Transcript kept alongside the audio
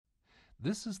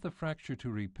This is the fracture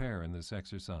to repair in this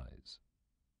exercise.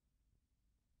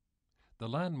 The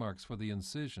landmarks for the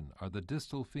incision are the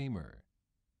distal femur,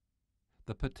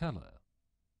 the patella,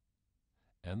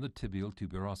 and the tibial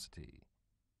tuberosity.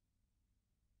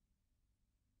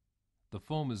 The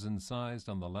foam is incised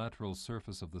on the lateral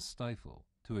surface of the stifle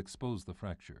to expose the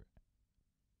fracture.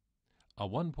 A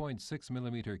 1.6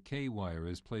 mm K-wire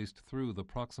is placed through the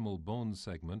proximal bone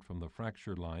segment from the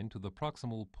fracture line to the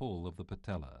proximal pole of the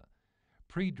patella.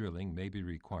 Pre-drilling may be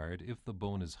required if the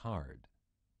bone is hard.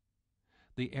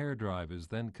 The air drive is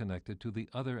then connected to the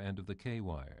other end of the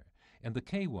K-wire, and the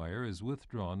K-wire is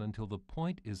withdrawn until the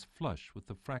point is flush with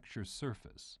the fracture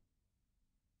surface.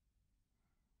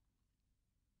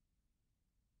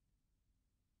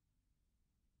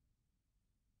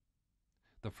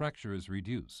 The fracture is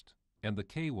reduced, and the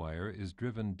K-wire is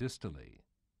driven distally.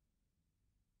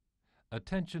 A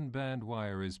tension band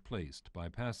wire is placed by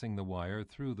passing the wire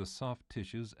through the soft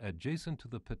tissues adjacent to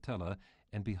the patella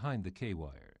and behind the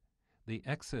K-wire. The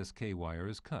excess K-wire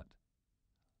is cut.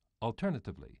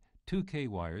 Alternatively, 2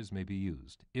 K-wires may be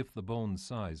used if the bone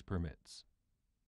size permits.